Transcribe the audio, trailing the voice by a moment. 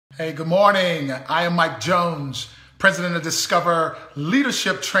Hey, good morning. I am Mike Jones, president of Discover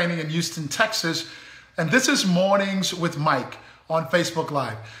Leadership Training in Houston, Texas. And this is Mornings with Mike on Facebook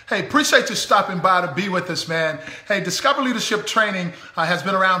Live. Hey, appreciate you stopping by to be with us, man. Hey, Discover Leadership Training has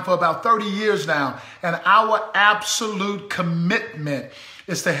been around for about 30 years now. And our absolute commitment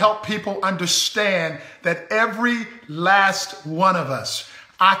is to help people understand that every last one of us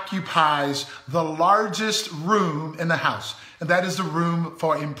occupies the largest room in the house. And that is the room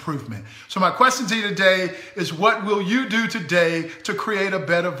for improvement. So my question to you today is, what will you do today to create a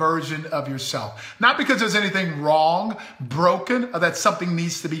better version of yourself? Not because there's anything wrong, broken, or that something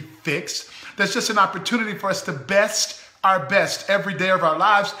needs to be fixed. There's just an opportunity for us to best our best every day of our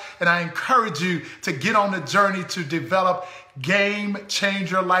lives. And I encourage you to get on the journey to develop game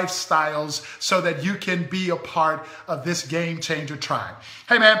changer lifestyles so that you can be a part of this game changer tribe.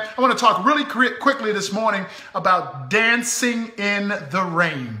 Hey man, I want to talk really quickly this morning about dancing in the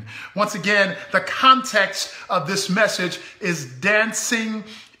rain. Once again, the context of this message is dancing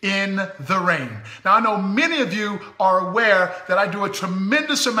in the rain. Now, I know many of you are aware that I do a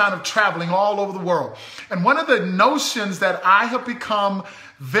tremendous amount of traveling all over the world. And one of the notions that I have become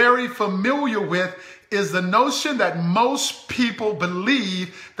very familiar with is the notion that most people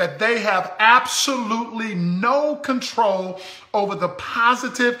believe that they have absolutely no control over the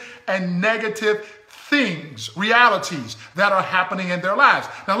positive and negative things, realities that are happening in their lives.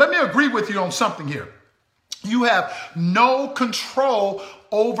 Now, let me agree with you on something here. You have no control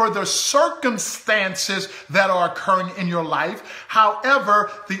over the circumstances that are occurring in your life. However,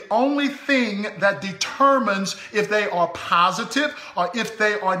 the only thing that determines if they are positive or if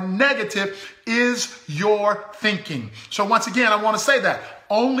they are negative is your thinking. So once again, I want to say that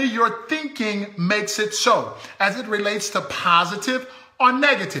only your thinking makes it so as it relates to positive or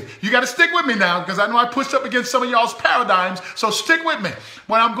negative. You got to stick with me now, because I know I pushed up against some of y'all's paradigms. So stick with me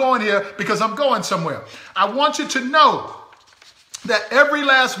when I'm going here, because I'm going somewhere. I want you to know that every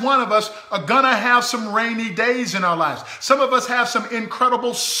last one of us are going to have some rainy days in our lives. Some of us have some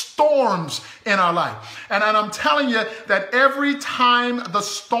incredible storms in our life. And I'm telling you that every time the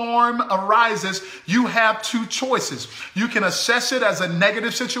storm arises, you have two choices. You can assess it as a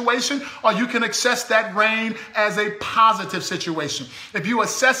negative situation, or you can assess that rain as a positive situation. If you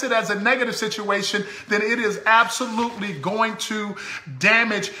assess it as a negative situation, then it is absolutely going to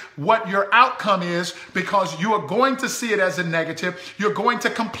damage what your outcome is, because you are going to see it as a negative. You're going to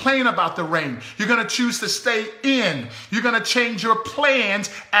complain about the rain. You're going to choose to stay in. You're going to change your plans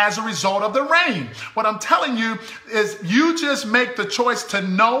as a result of the rain. What I'm telling you is, you just make the choice to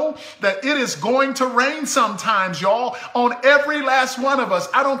know that it is going to rain sometimes, y'all, on every last one of us.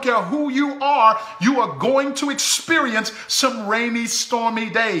 I don't care who you are going to experience some rainy, stormy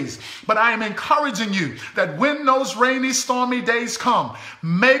days. But I am encouraging you that when those rainy, stormy days come,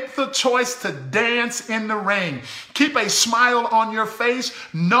 make the choice to dance in the rain. Keep a smile on your face,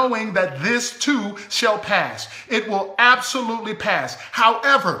 knowing that this too shall pass. It will absolutely pass.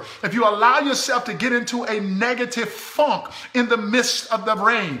 However, if you allow yourself to get into a negative funk in the midst of the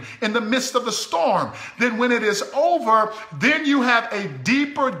rain, in the midst of the storm, then when it is over, then you have a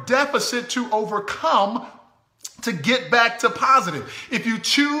deeper deficit to overcome to get back to positive. If you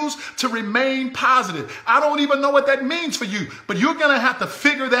choose to remain positive, I don't even know what that means for you, but you're going to have to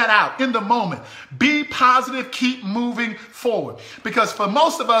figure that out in the moment. Be positive, keep moving forward. Because for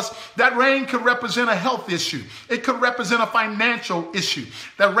most of us, that rain could represent a health issue. It could represent a financial issue.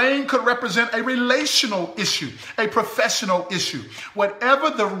 That rain could represent a relational issue, a professional issue. Whatever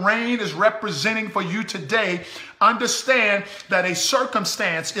the rain is representing for you today, understand that a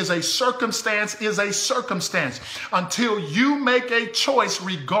circumstance is a circumstance is a circumstance until you make a choice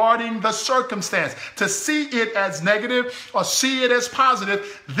regarding the circumstance to see it as negative or see it as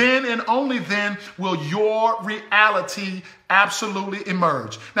positive. Then and only then will your reality absolutely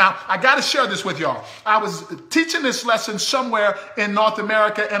emerge. Now, I got to share this with y'all. I was teaching this lesson somewhere in North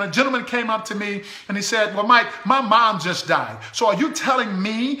America, and a gentleman came up to me and he said, well, Mike, my mom just died. So are you telling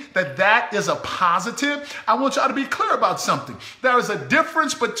me that that is a positive? I want y'all to be clear about something. There is a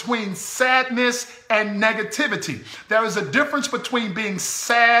difference between sadness and negativity. There is a difference between being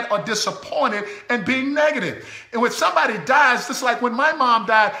sad or disappointed and being negative. And when somebody dies, just like when my mom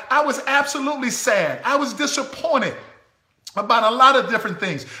died, I was absolutely sad. I was disappointed. about a lot of different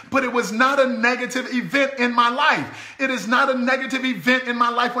things, but it was not a negative event in my life. It is not a negative event in my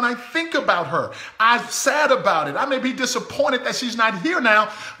life when I think about her. I'm sad about it. I may be disappointed that she's not here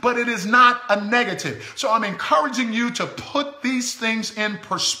now, but it is not a negative. So I'm encouraging you to put these things in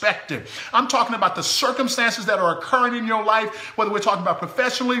perspective. I'm talking about the circumstances that are occurring in your life, whether we're talking about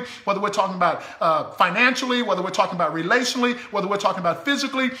professionally, whether we're talking about financially, whether we're talking about relationally, whether we're talking about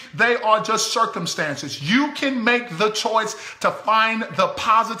physically. They are just circumstances. You can make the choice to find the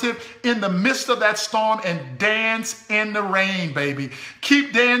positive in the midst of that storm and dance in the rain, baby.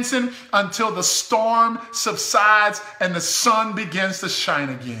 Keep dancing until the storm subsides and the sun begins to shine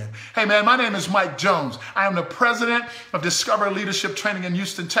again. Hey man, my name is Mike Jones. I am the president of Discover Leadership Training in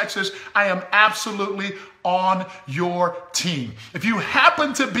Houston, Texas. I am absolutely on your team. If you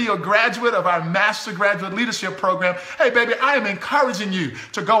happen to be a graduate of our Master Graduate Leadership Program, hey baby, I am encouraging you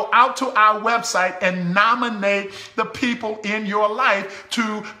to go out to our website and nominate the people in your life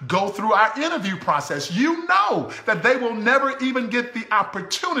to go through our interview process. You know that they will never even get the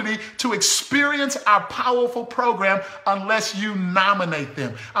opportunity to experience our powerful program unless you nominate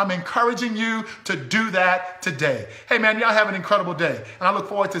them. I'm encouraging you to do that today. Hey man, y'all have an incredible day. And I look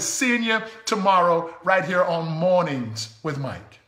forward to seeing you tomorrow right here on Mornings with Mike.